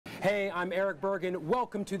Hey, I'm Erich Bergen.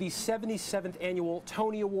 Welcome to the 77th Annual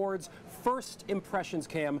Tony Awards First Impressions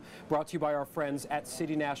Cam, brought to you by our friends at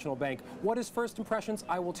City National Bank. What is First Impressions?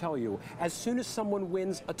 I will tell you. As soon as someone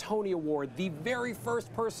wins a Tony Award, the very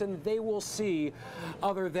first person they will see,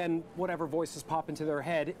 other than whatever voices pop into their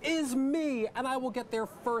head, is me, and I will get their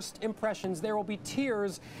first impressions. There will be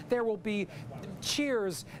tears, there will be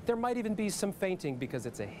cheers, there might even be some fainting because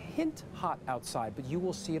it's a hint hot outside, but you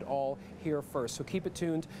will see it all here first. So keep it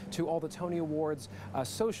tuned to all the Tony Awards,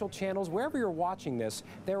 social channels, wherever you're watching this.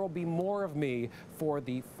 There will be more of me for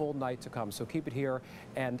the full night to come. So keep it here.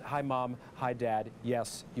 And hi, Mom. Hi, Dad.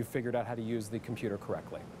 Yes, you figured out how to use the computer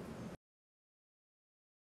correctly.